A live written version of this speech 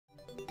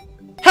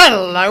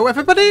Hello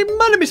everybody,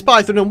 my name is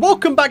Python and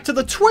welcome back to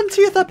the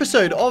 20th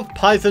episode of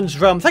Python's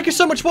Realm. Thank you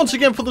so much once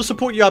again for the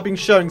support you have been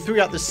showing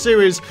throughout this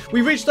series.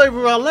 We reached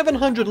over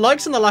 1100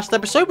 likes in the last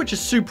episode, which is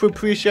super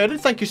appreciated.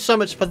 Thank you so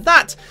much for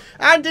that.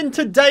 And in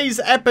today's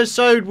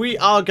episode, we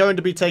are going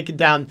to be taking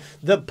down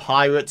the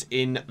pirate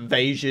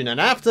invasion.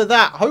 And after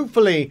that,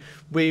 hopefully,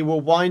 we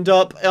will wind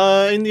up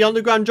in the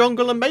underground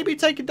jungle and maybe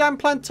taking down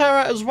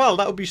Plantera as well.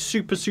 That would be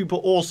super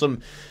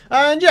awesome.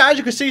 And yeah, as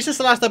you can see, since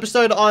the last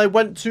episode, I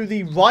went to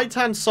the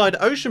right-hand side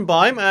ocean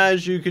biome,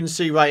 as you can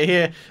see right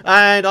here.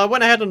 And I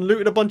went ahead and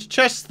looted a bunch of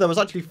chests. There was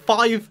actually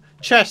 5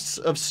 chests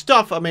of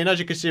stuff. I mean, as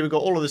you can see, we've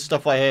got all of this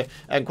stuff right here.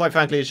 And quite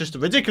frankly, it's just a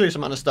ridiculous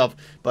amount of stuff.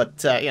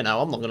 But, you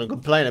know, I'm not going to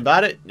complain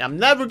about it. I'm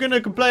never going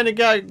to complain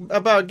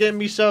about getting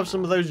myself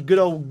some of those good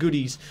old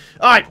goodies.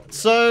 Alright,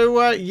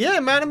 so, yeah,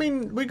 man, I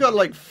mean, we got,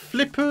 like,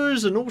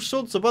 flippers and all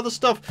sorts of other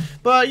stuff.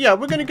 But, yeah,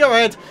 we're going to go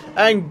ahead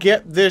and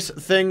get this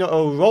thing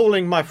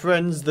rolling, my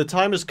friends. The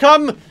time has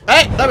come.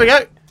 Hey, there we go.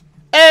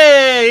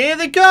 Hey, here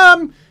they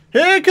come.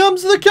 Here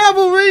comes the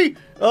cavalry.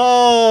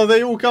 Oh,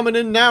 they all coming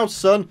in now,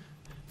 son.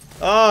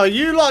 Oh,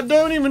 you lot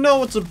don't even know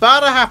what's about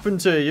to happen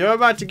to you. You're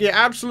about to get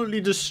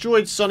absolutely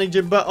destroyed, Sonny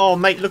Jim. But oh,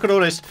 mate, look at all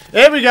this.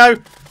 Here we go.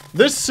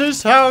 This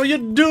is how you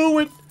do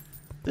it.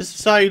 This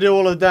is how you do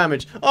all the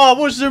damage. Oh,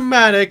 what's the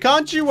matter?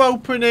 Can't you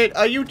open it?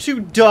 Are you too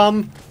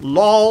dumb?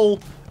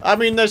 Lol. I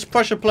mean, there's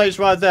pressure plates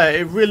right there.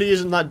 It really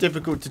isn't that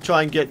difficult to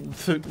try and get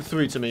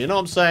through to me. You know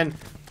what I'm saying?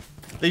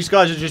 These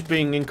guys are just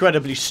being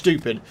incredibly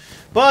stupid.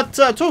 But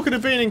talking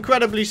of being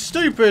incredibly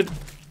stupid,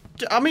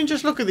 I mean,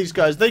 just look at these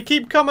guys. They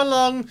keep coming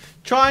along,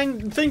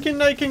 thinking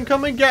they can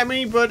come and get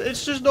me, but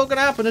it's just not going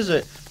to happen, is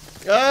it?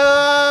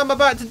 I'm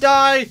about to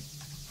die.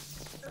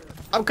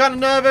 I'm kind of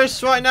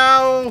nervous right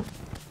now.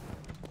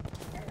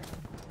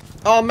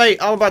 Oh, mate,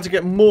 I'm about to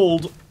get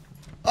mauled.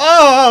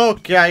 Oh,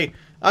 okay.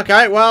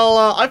 Okay,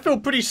 well, I feel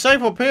pretty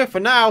safe up here for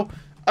now.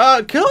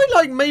 Can I,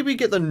 like, maybe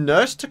get the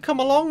nurse to come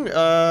along?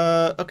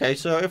 Okay,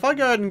 so if I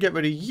go ahead and get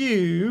rid of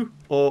you,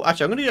 or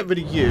actually, I'm going to get rid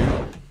of you.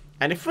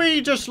 And if we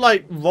just,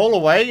 like, roll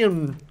away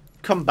and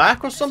come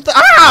back or something.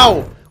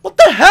 Ow! What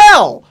the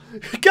hell?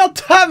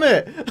 God damn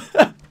it!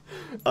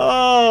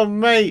 Oh,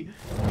 mate.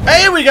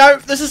 Hey, here we go.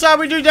 This is how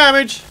we do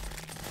damage.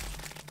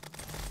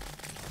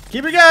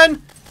 Keep it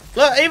going.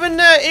 Look, even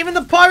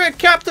the pirate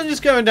captain is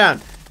going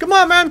down. Come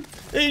on, man.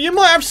 You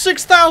might have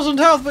 6,000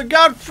 health, but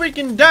god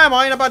freaking damn,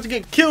 I ain't about to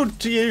get killed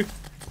to you.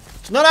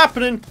 It's not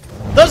happening.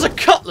 There's a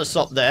cutlass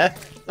up there.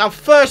 Now,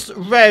 first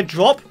rare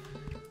drop.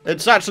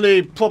 It's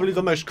actually probably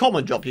the most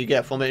common drop you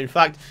get from it, in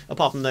fact.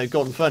 Apart from the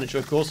golden furniture,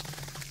 of course.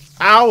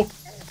 Ow.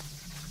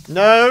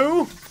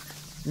 No.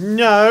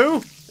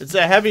 No. It's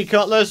a heavy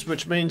cutlass,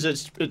 which means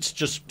it's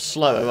just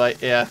slower, right?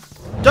 Yeah.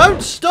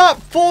 Don't stop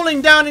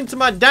falling down into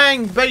my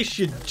dang base,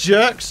 you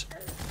jerks.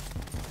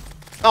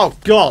 Oh,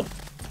 God.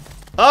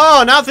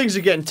 Oh, now things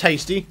are getting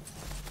tasty.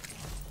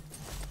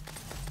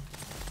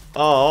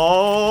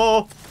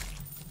 Oh.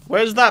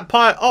 Where's that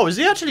pirate? Oh, is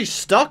he actually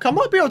stuck? I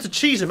might be able to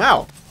cheese him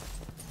out.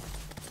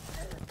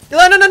 No.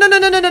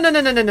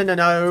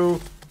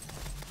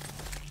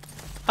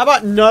 How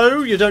about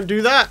no? You don't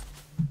do that.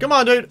 Come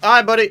on, dude.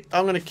 Alright, buddy.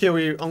 I'm gonna kill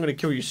you. I'm gonna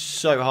kill you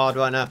so hard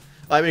right now.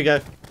 Alright, here we go.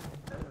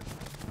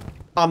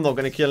 I'm not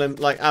gonna kill him,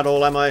 like, at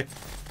all, am I?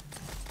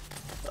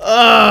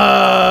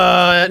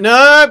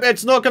 Nope,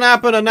 it's not gonna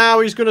happen, and now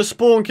he's gonna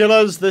spawn kill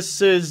us.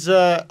 This is,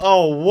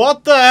 oh,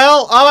 what the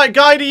hell? Alright,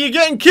 Guidey, you're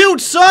getting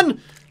killed,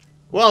 son!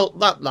 Well,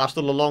 that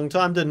lasted a long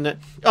time, didn't it?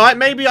 Alright,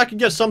 maybe I can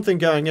get something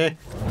going here.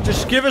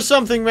 Just give us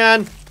something,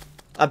 man.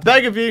 I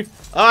beg of you.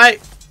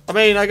 Alright. I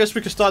mean, I guess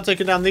we can start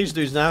taking down these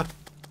dudes now.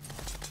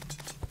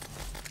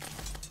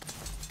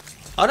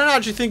 I don't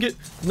actually think it...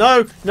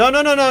 No. No.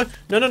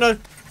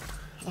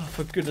 Oh,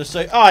 for goodness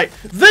sake. Alright.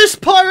 This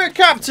pirate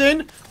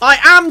captain, I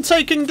am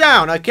taking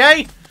down,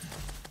 okay?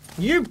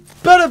 You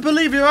better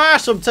believe your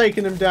ass I'm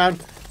taking him down.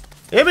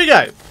 Here we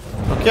go.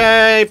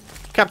 Okay.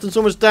 Captain's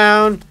almost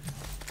down.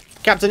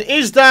 Captain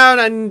is down,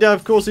 and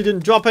of course he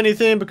didn't drop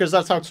anything because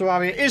that's how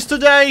Terraria is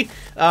today.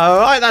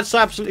 Alright, that's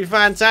absolutely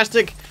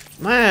fantastic.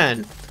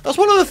 Man, that's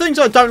one of the things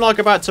I don't like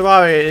about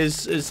Terraria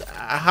is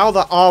how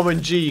the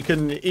RNG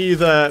can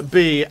either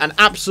be an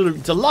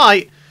absolute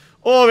delight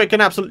or it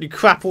can absolutely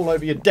crap all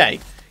over your day.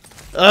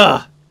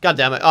 Ugh, god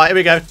damn it. Alright, here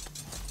we go.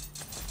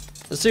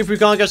 Let's see if we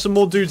can't get some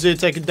more dudes here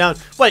taken down.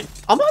 Wait,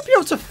 I might be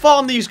able to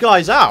farm these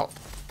guys out.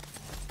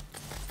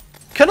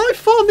 Can I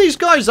farm these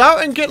guys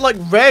out and get, like,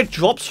 rare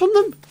drops from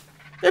them?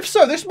 If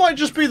so, this might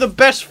just be the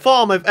best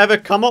farm I've ever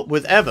come up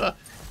with, ever.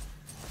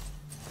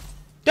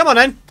 Come on,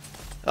 then.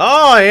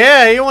 Oh,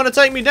 yeah, you want to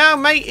take me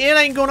down, mate? It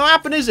ain't going to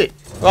happen, is it?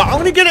 Right, I'm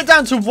going to get it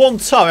down to 1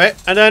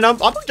 turret, and then I'm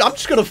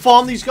just going to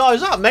farm these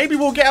guys up. Maybe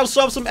we'll get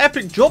ourselves some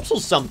epic drops or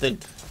something.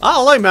 I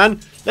don't know, man.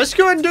 Let's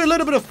go ahead and do a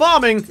little bit of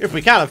farming, if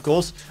we can, of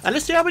course, and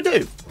let's see how we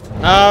do.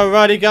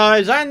 Alrighty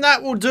guys, and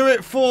that will do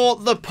it for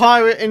the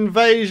pirate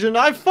invasion.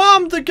 I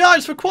farmed the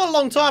guys for quite a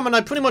long time and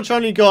I pretty much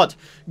only got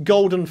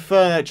golden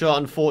furniture,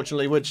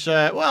 unfortunately, which,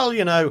 well,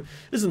 you know,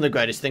 isn't the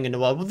greatest thing in the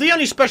world. But the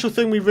only special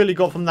thing we really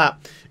got from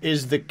that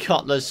is the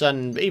cutlass,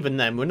 and even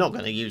then we're not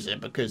going to use it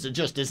because it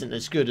just isn't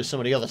as good as some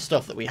of the other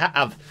stuff that we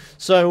have.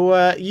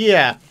 So,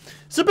 yeah.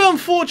 It's a bit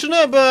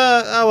unfortunate,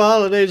 but, oh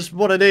well, it is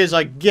what it is,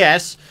 I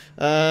guess.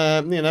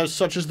 You know,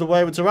 such is the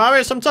way with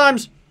Terraria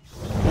sometimes.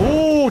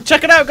 Ooh,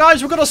 check it out,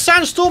 guys. We've got a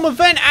sandstorm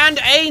event and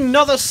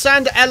another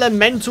sand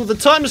elemental. The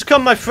time has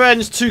come, my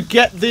friends, to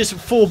get this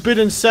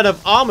forbidden set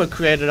of armor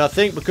created, I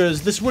think,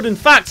 because this would, in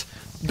fact,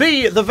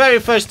 be the very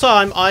first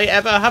time I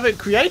ever have it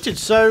created.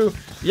 So,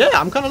 yeah,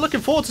 I'm kind of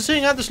looking forward to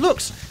seeing how this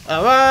looks.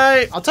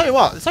 Alright, I'll tell you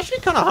what, it's actually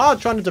kind of hard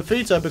trying to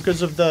defeat her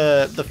because of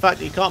the fact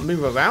that you can't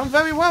move around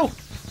very well.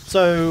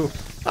 So,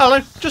 I don't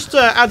know, just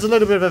adds a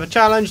little bit of a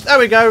challenge. There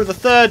we go, the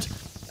third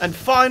and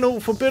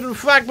final forbidden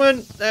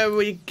fragment. There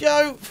we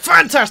go.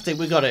 Fantastic,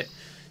 we got it.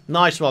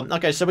 Nice one.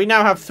 Okay, so we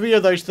now have 3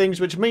 of those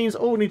things, which means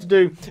all we need to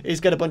do is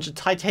get a bunch of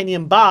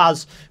titanium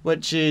bars,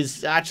 which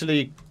is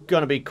actually going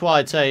to be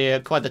quite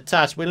the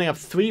task. We only have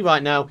 3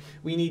 right now.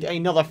 We need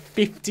another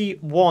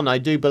 51, I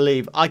do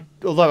believe.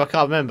 Although I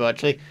can't remember,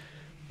 actually.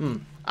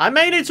 I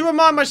may need to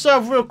remind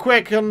myself real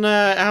quick on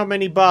how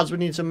many bars we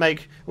need to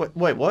make. Wait,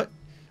 what?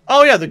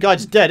 Oh, yeah, the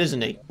guy's dead,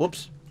 isn't he?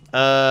 Whoops.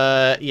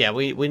 Yeah,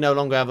 we no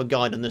longer have a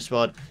guide on this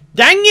one.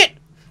 Dang it!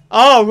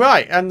 Oh,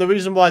 right, and the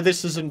reason why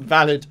this isn't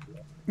valid.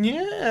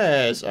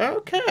 Yes,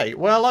 okay.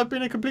 Well, I've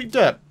been a complete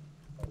derp.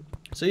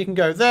 So you can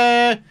go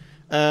there.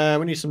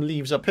 We need some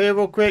leaves up here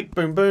real quick.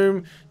 Boom,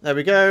 boom. There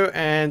we go.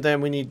 And then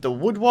we need the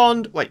wood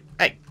wand. Wait,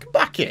 hey, come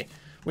back here.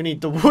 We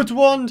need the wood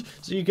wand.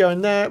 So you go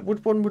in there.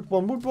 Wood wand, wood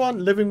wand, wood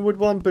wand. Living wood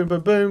wand. Boom,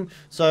 boom, boom.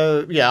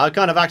 So, yeah, I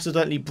kind of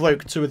accidentally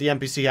broke 2 of the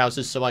NPC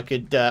houses so I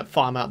could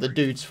farm out the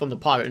dudes from the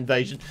pirate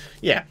invasion.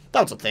 Yeah,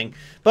 that was a thing.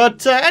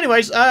 But,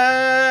 anyways,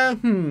 yeah,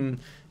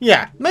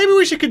 maybe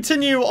we should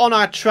continue on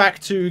our track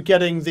to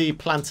getting the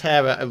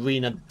Plantera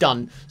arena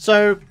done.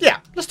 So,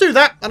 yeah, let's do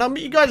that. And I'll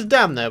meet you guys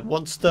down there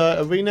once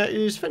the arena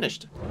is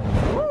finished.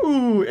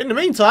 Ooh, in the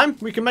meantime,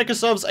 we can make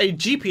ourselves a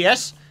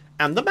GPS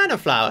and the mana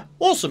flower.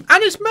 Awesome.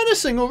 And it's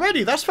menacing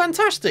already. That's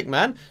fantastic,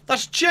 man.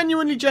 That's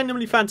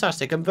genuinely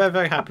fantastic. I'm very,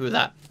 very happy with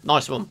that.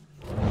 Nice one.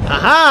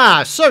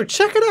 Aha! So,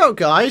 check it out,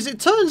 guys. It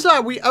turns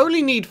out we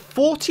only need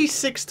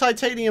 46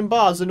 titanium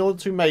bars in order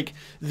to make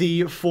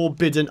the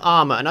Forbidden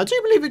Armour. And I do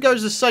believe it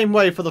goes the same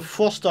way for the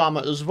Frost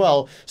Armour as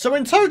well. So,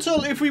 in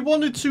total, if we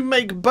wanted to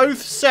make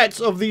both sets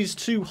of these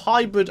 2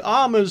 hybrid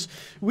armours,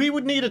 we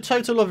would need a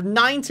total of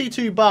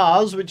 92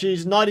 bars, which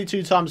is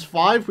 92 times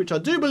 5, which I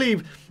do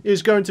believe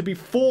is going to be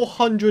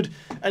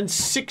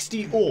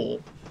 460 ore.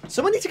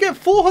 So we need to get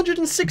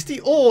 460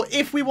 ore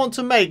if we want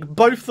to make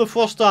both the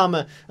Frost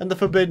Armour and the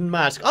Forbidden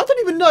Mask. I don't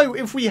even know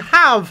if we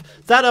have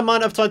that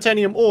amount of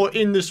titanium ore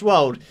in this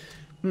world.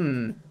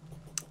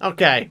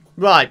 Okay,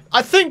 right.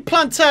 I think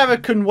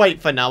Plantera can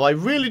wait for now. I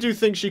really do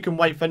think she can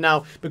wait for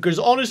now. Because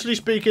honestly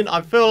speaking,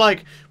 I feel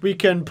like we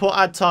can put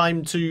our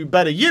time to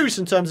better use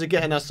in terms of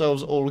getting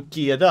ourselves all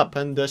geared up.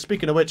 And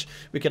speaking of which,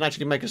 we can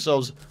actually make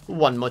ourselves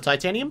 1 more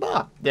titanium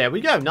bar. There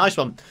we go. Nice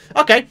one.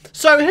 Okay,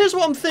 so here's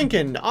what I'm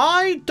thinking.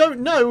 I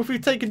don't know if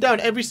we've taken down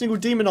every single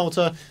demon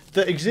altar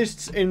that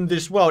exists in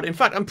this world. In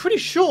fact, I'm pretty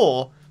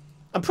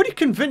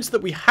convinced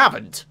that we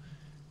haven't.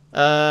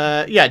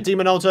 Yeah,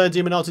 demon altar,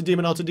 demon altar,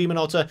 demon altar, demon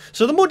altar.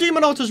 So the more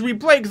demon altars we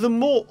break, the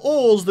more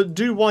ores that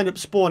do wind up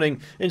spawning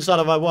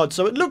inside of our world.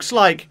 So it looks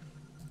like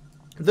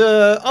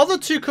the other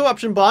 2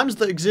 corruption biomes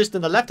that exist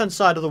in the left-hand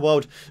side of the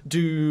world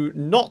do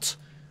not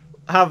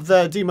have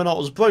their demon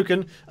altars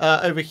broken.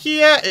 Over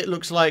here, it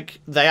looks like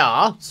they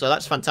are, so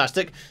that's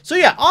fantastic. So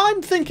yeah,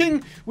 I'm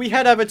thinking we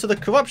head over to the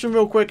corruption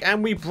real quick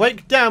and we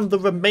break down the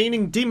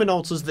remaining demon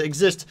altars that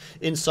exist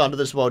inside of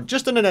this world,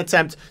 just in an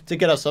attempt to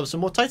get ourselves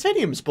some more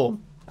titanium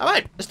spawn.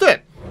 Alright, let's do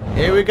it.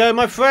 Here we go,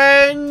 my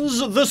friends.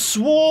 The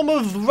swarm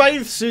of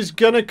wraiths is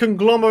gonna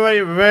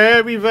conglomerate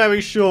very,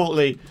 very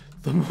shortly.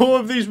 The more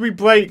of these we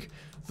break,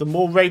 the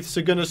more wraiths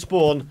are gonna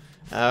spawn.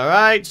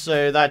 Alright,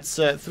 so that's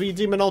 3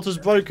 demon altars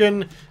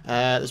broken.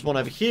 There's 1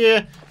 over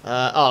here.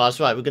 Oh, that's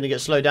right, we're going to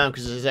get slowed down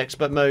because there's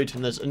expert mode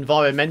and there's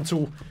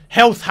environmental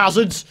health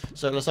hazards.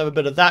 So let's have a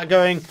bit of that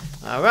going.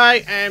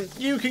 Alright, and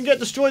you can get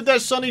destroyed there,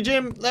 Sonny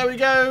Jim. There we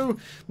go.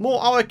 More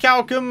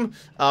orichalcum.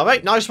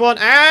 Alright, nice one.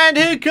 And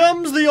here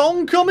comes the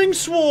oncoming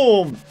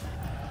swarm.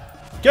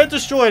 Get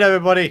destroyed,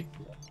 everybody.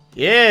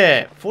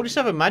 Yeah,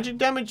 47 magic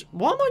damage.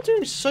 Why am I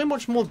doing so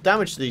much more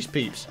damage to these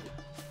peeps?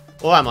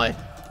 Or am I?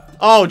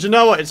 Oh, do you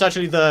know what? It's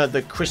actually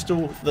the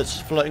crystal that's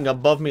floating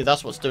above me.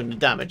 That's what's doing the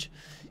damage.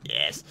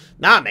 Yes.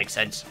 Now it makes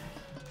sense.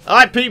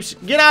 Alright, peeps.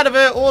 Get out of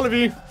here, all of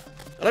you.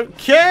 I don't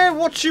care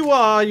what you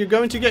are. You're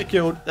going to get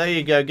killed. There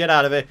you go. Get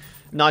out of here.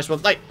 Nice one.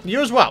 Hey,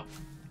 you as well.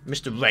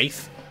 Mr.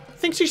 Wraith.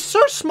 Thinks he's so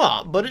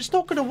smart, but it's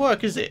not going to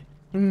work, is it?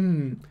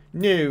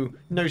 No.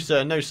 No,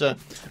 sir. No, sir.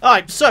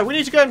 Alright, so we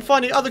need to go and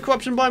find the other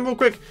corruption biome real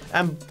quick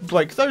and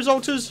break those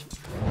altars.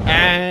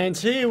 And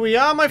here we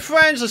are, my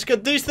friends. Let's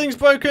get these things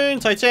broken.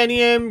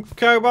 Titanium,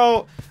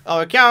 cobalt,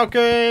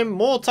 orichalcum,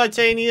 more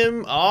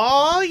titanium.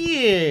 Oh,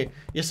 yeah.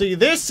 You see,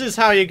 this is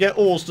how you get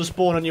ores to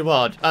spawn in your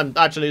world. And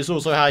actually, it's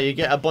also how you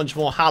get a bunch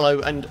more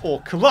hallow and or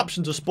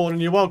corruption to spawn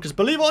in your world. Because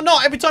believe it or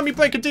not, every time you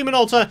break a demon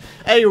altar,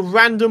 a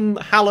random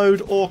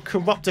hallowed or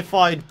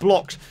corruptified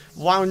block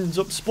winds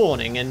up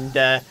spawning. And,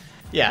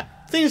 yeah,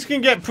 things can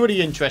get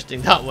pretty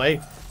interesting that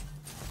way.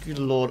 Good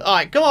lord.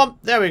 Alright, come on.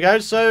 There we go.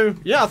 So,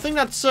 yeah, I think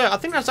that's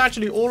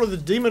actually all of the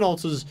demon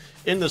altars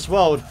in this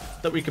world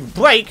that we can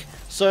break.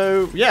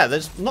 So, yeah,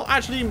 there's not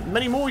actually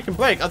many more we can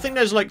break. I think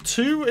there's like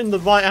 2 in the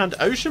right-hand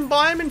ocean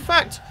biome, in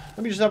fact. Let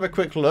me just have a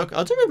quick look.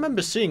 I do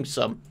remember seeing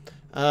some.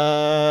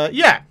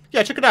 Yeah,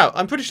 check it out.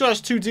 I'm pretty sure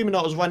there's 2 demon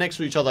altars right next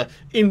to each other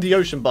in the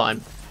ocean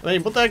biome. I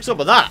mean, what the heck's up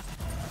with that?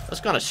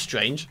 That's kind of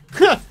strange.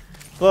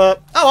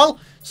 But, oh well.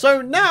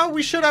 So now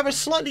we should have a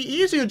slightly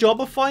easier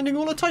job of finding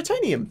all the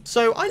titanium.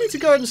 So I need to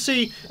go ahead and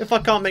see if I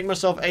can't make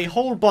myself a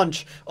whole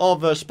bunch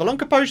of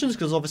spelunker potions,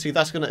 because obviously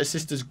that's going to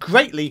assist us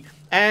greatly.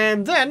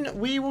 And then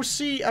we will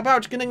see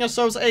about getting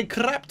ourselves a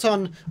crap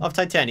ton of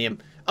titanium.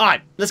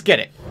 Alright, let's get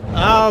it.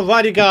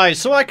 Alrighty guys,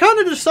 so I kind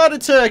of decided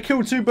to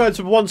kill 2 birds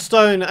with 1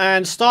 stone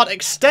and start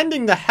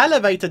extending the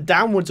elevator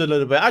downwards a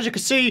little bit. As you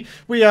can see,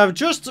 we have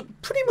just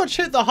pretty much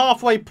hit the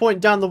halfway point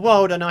down the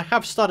world, and I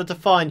have started to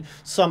find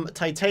some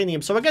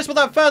titanium. So I guess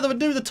without further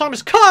ado, the time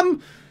has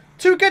come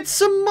to get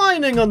some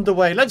mining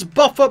underway. Let's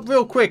buff up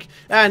real quick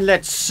and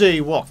let's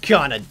see what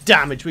kind of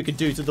damage we can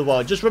do to the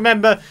world. Just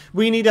remember,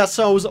 we need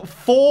ourselves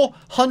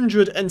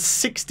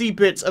 460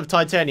 bits of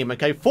titanium,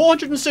 okay?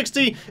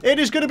 460. It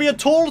is going to be a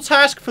tall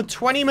task for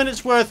 20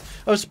 minutes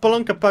worth of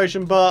spelunker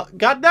potion, but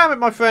god damn it,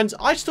 my friends,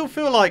 I still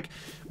feel like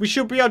we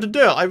should be able to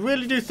do it. I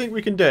really do think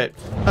we can do it.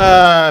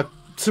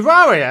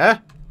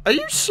 Terraria, are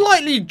you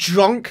slightly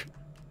drunk?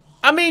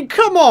 I mean,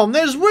 come on,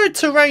 there's weird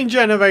terrain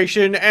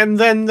generation, and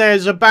then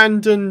there's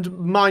abandoned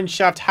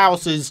mineshaft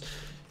houses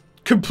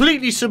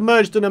completely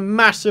submerged in a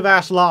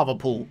massive-ass lava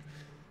pool.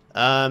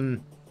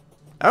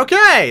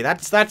 Okay,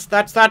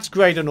 that's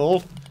great and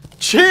all.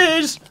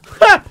 Cheers!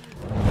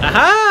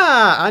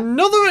 Aha!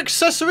 Another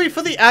accessory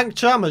for the Ankh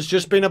charm has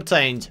just been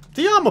obtained.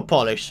 The armor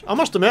polish. I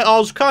must admit, I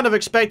was kind of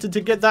expected to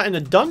get that in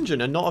a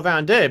dungeon and not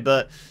around here,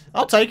 but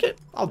I'll take it.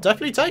 I'll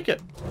definitely take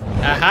it.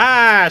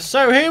 Aha!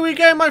 So here we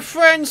go, my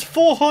friends.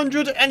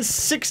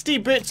 460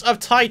 bits of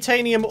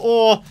titanium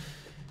ore.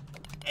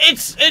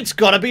 It's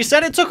gotta be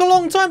said, it took a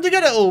long time to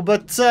get it all,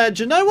 but do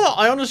you know what?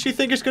 I honestly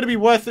think it's gonna be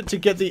worth it to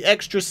get the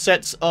extra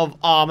sets of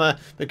armor,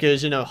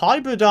 because, you know,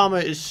 hybrid armor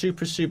is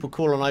super, super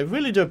cool, and I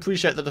really do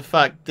appreciate that the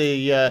fact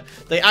they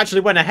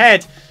actually went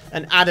ahead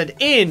and added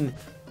in,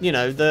 you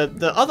know,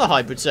 the other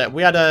hybrid set.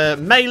 We had a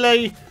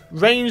melee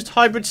ranged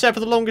hybrid set for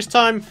the longest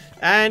time,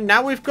 and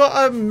now we've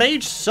got a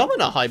mage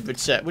summoner hybrid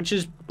set, which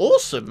is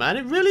awesome, man.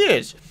 It really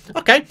is.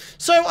 Okay,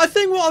 so I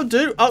think what I'll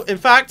do, oh, in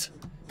fact,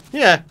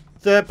 yeah,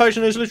 the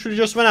potion has literally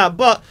just run out,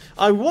 but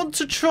I want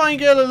to try and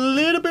get a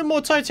little bit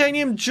more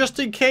titanium just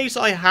in case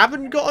I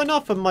haven't got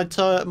enough and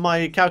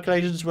my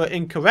calculations were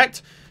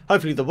incorrect.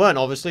 Hopefully they weren't,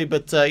 obviously,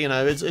 but, you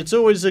know, it's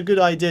always a good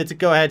idea to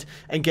go ahead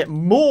and get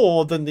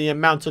more than the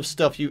amount of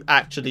stuff you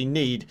actually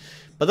need.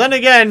 But then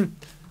again,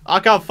 I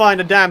can't find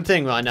a damn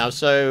thing right now,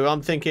 so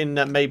I'm thinking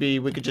that maybe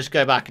we could just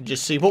go back and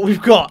just see what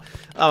we've got.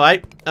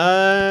 Alright,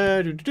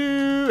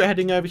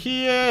 heading over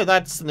here.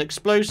 That's an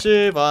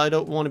explosive. I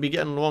don't want to be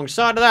getting on the wrong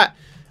side of that.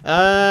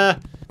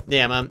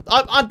 Yeah, man.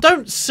 I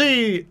don't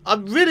see... I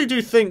really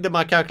do think that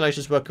my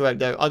calculations were correct,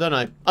 though. I don't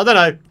know.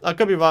 I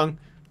could be wrong,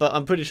 but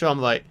I'm pretty sure I'm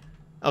right.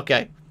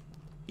 Okay.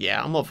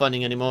 Yeah, I'm not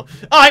finding anymore.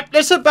 Alright,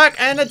 let's head back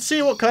and let's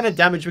see what kind of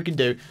damage we can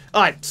do.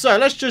 Alright, so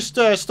let's just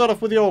start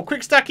off with the old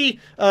quick stacky.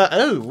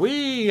 Oh,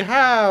 we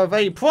have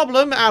a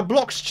problem. Our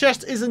blocks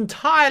chest is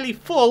entirely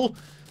full.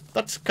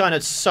 That's kind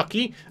of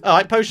sucky.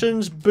 Alright,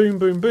 potions. Boom,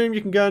 boom, boom.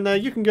 You can go in there.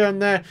 You can go in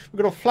there.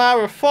 We've got a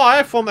flower of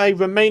fire from a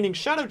remaining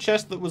shadow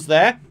chest that was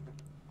there.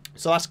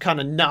 So that's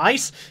kind of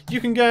nice. You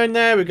can go in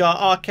there. We've got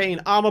arcane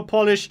armor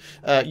polish.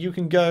 You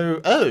can go...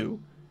 Oh.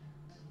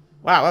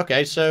 Wow,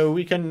 okay. So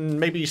we can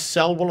maybe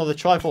sell one of the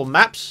trifle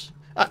maps.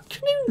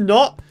 Can you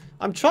not?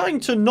 I'm trying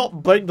to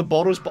not break the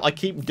bottles, but I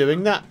keep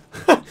doing that.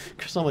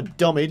 Because I'm a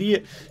dumb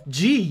idiot.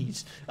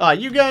 Jeez. Alright,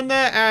 you go in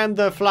there, and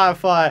the flower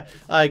fire,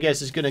 I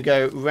guess, is going to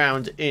go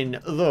round in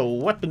the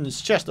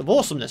weapons chest of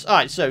awesomeness.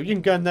 Alright, so you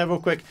can go in there real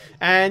quick.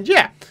 And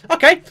yeah.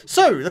 Okay,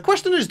 so the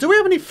question is, do we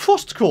have any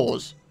frost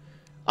cores?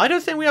 I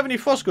don't think we have any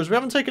frost cores. We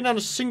haven't taken down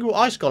a single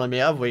ice column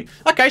yet, have we?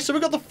 Okay, so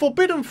we've got the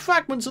forbidden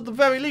fragments at the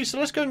very least. So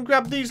let's go and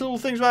grab these little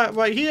things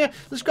right here.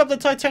 Let's grab the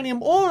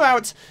titanium ore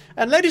out.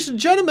 And ladies and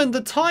gentlemen,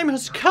 the time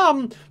has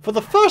come for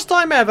the first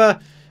time ever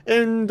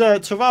in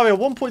Terraria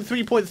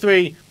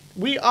 1.3.3.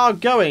 We are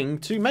going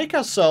to make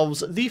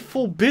ourselves the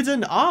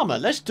Forbidden Armour.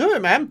 Let's do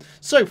it, man.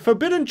 So,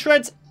 Forbidden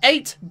Treads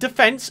 8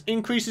 defense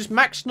increases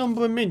max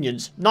number of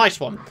minions.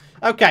 Nice one.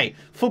 Okay,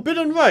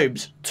 Forbidden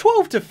Robes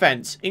 12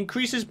 defense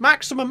increases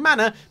maximum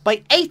mana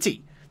by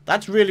 80.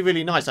 That's really,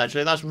 really nice,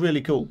 actually. That's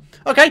really cool.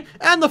 Okay,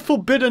 and the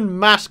Forbidden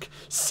Mask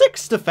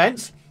 6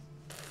 defense,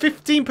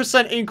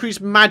 15%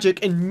 increased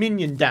magic and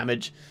minion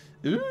damage.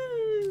 Ooh,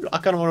 I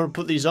kind of want to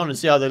put these on and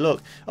see how they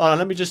look. Alright,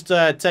 let me just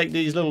take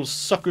these little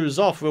suckers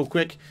off real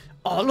quick.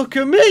 Oh, look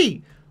at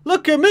me!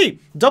 Look at me!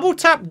 Double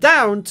tap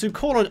down to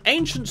call an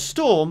ancient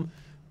storm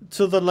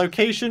to the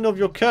location of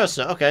your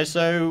cursor. Okay,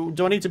 so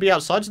do I need to be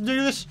outside to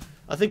do this?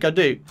 I think I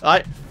do.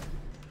 Alright.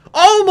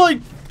 Oh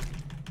my...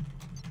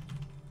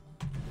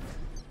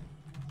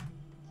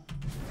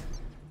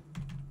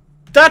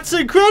 That's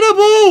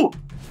incredible!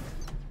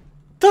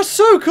 That's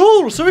so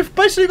cool! So we've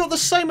basically got the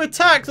same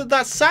attack that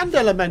that sand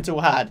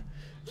elemental had.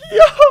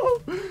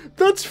 Yo!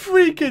 That's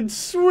freaking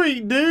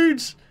sweet,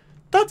 dudes!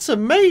 That's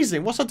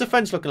amazing. What's our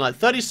defense looking like?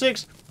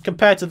 36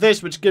 compared to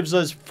this, which gives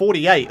us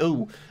 48.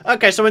 Ooh.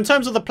 Okay, so in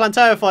terms of the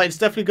Plantera fight, it's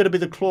definitely going to be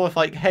the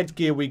Chlorophyte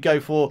headgear we go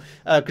for.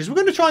 Because we're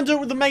going to try and do it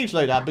with the mage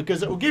loadout,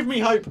 because it will give me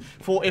hope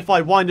for if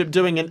I wind up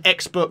doing an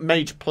expert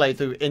mage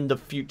playthrough in the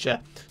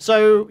future.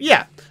 So,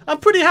 yeah. I'm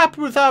pretty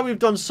happy with how we've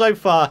done so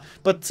far.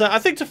 But I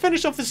think to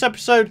finish off this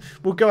episode,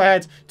 we'll go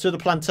ahead to the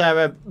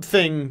Plantera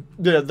thing,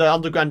 the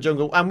underground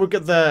jungle, and we'll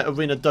get the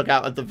arena dug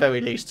out at the very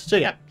least. So,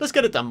 yeah. Let's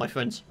get it done, my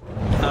friends.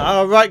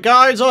 Alright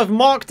guys, I've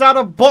marked out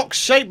a box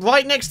shape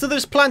right next to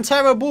this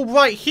Plantera ball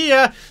right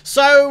here.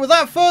 So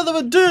without further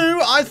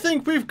ado, I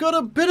think we've got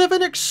a bit of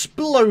an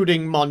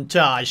exploding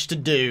montage to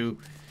do.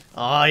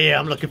 Oh yeah,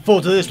 I'm looking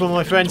forward to this one,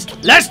 my friends.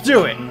 Let's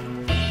do it!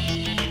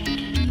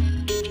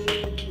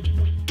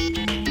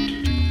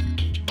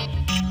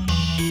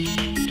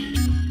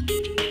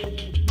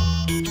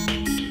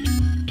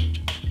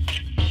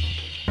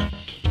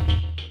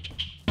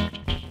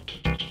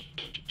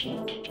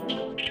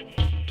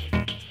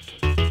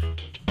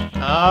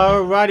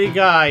 Alrighty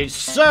guys,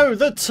 so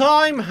the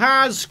time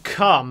has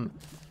come.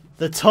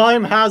 The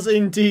time has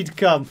indeed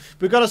come.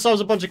 We've got ourselves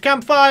a bunch of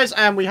campfires,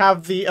 and we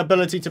have the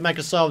ability to make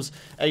ourselves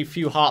a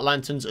few heart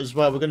lanterns as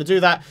well. We're going to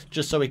do that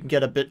just so we can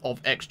get a bit of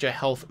extra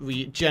health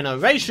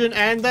regeneration.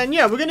 And then,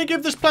 yeah, we're going to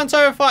give this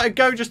Plantera fight a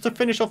go just to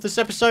finish off this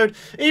episode.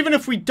 Even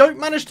if we don't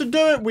manage to do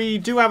it, we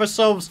do have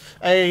ourselves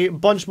a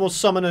bunch more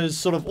summoners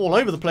sort of all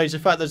over the place.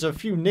 In fact, there's a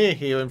few near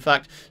here, in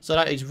fact. So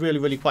that is really,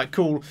 really quite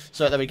cool.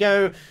 So there we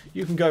go.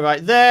 You can go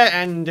right there.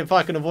 And if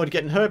I can avoid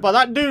getting hurt by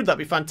that dude, that'd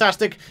be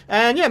fantastic.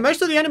 And yeah,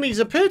 most of the enemies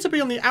appear to be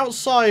on the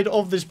outside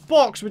of this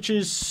box, which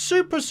is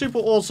super, super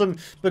awesome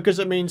because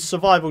it means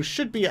survival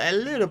should be a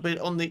little bit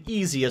on the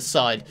easier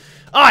side.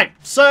 Alright,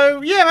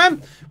 so yeah,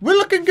 man, we're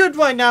looking good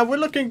right now. We're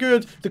looking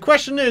good. The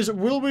question is,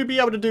 will we be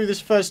able to do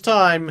this first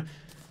time?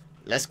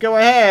 Let's go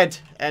ahead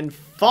and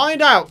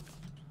find out.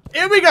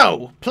 Here we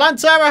go.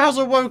 Plantera has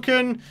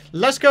awoken.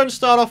 Let's go and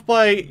start off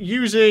by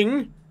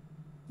using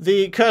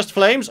the cursed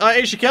flames. Alright,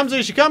 here she comes.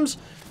 Here she comes.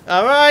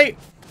 Alright.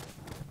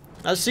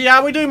 Let's see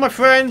how we do, my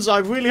friends. I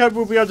really hope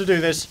we'll be able to do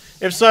this.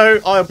 If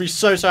so, I'll be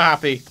so, so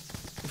happy.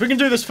 If we can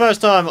do this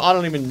first time, I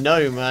don't even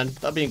know, man.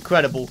 That'd be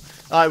incredible.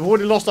 Alright, we've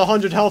already lost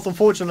 100 health,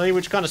 unfortunately,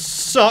 which kind of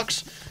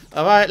sucks.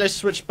 Alright, let's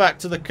switch back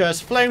to the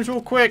cursed flames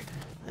real quick.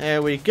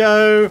 There we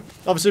go.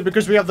 Obviously,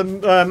 because we have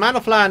the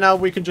mana flower now,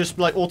 we can just,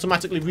 like,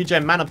 automatically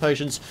regen mana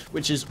potions,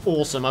 which is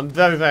awesome. I'm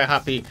very, very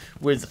happy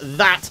with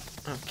that.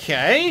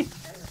 Okay.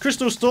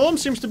 Crystal Storm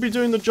seems to be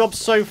doing the job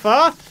so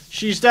far.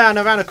 She's down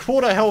around a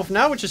quarter health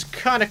now, which is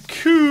kind of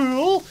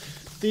cool.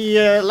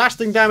 The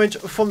lasting damage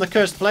from the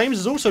Cursed Flames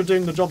is also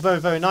doing the job very,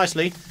 very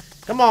nicely.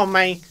 Come on,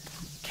 mate.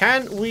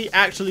 Can we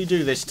actually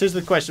do this? 'Tis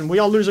the question. We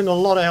are losing a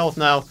lot of health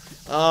now.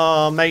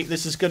 Oh, mate,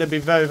 this is going to be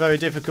very, very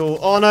difficult.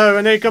 Oh, no,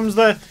 and here come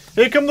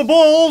the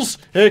balls.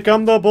 Here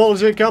come the balls.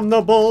 Here come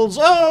the balls.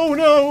 Oh,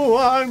 no,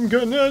 I'm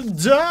gonna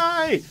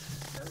die.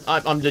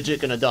 I'm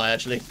legit gonna die,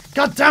 actually.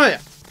 God damn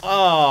it.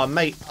 Oh,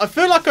 mate. I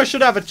feel like I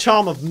should have a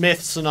Charm of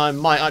Myths and I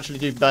might actually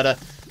do better.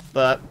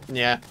 But,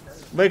 yeah.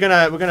 We're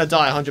gonna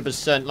die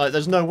 100%. Like,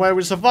 there's no way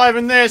we're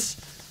surviving this.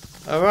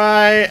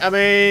 Alright, I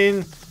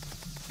mean...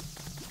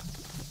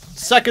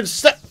 Second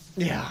step...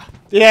 Yeah.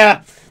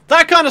 Yeah.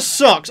 That kind of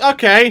sucks.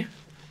 Okay.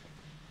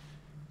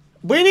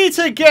 We need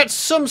to get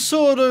some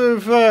sort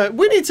of...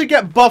 we need to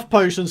get buff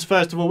potions,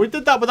 first of all. We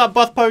did that without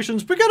buff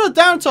potions. We got her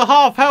down to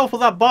half health with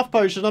that buff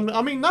potion.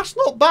 I mean, that's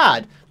not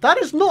bad. That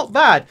is not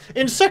bad.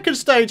 In second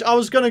stage, I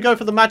was going to go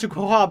for the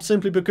magical harp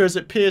simply because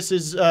it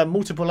pierces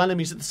multiple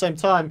enemies at the same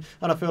time.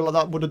 And I feel like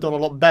that would have done a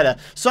lot better.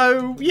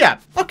 So, yeah.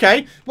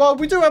 Okay. Well,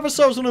 we do have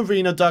ourselves an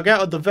arena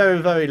dugout at the very,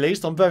 very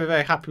least. I'm very,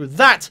 very happy with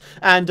that.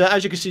 And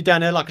as you can see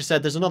down here, like I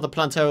said, there's another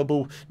Plantera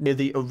ball near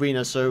the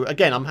arena. So,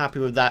 again, I'm happy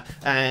with that.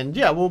 And,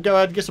 yeah, we'll go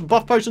ahead and get some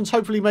buff potions.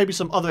 Hopefully, maybe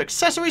some other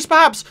accessories,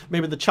 perhaps.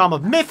 Maybe the Charm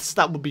of Myths.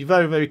 That would be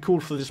very, very cool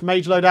for this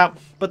mage loadout.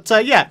 But,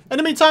 yeah. In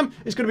the meantime,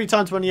 it's going to be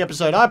time to end the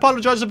episode. I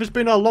apologize if it's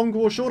been a longer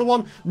or shorter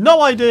one.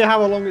 No idea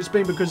how long it's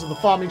been because of the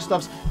farming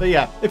stuffs. But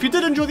yeah, if you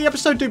did enjoy the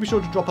episode, do be sure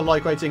to drop a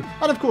like rating.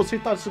 And of course,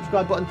 hit that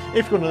subscribe button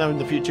if you want to know when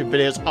the future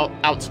videos are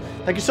out.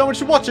 Thank you so much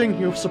for watching.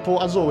 Your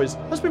support, as always,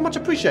 has been much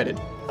appreciated.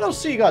 And I'll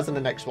see you guys in the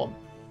next one.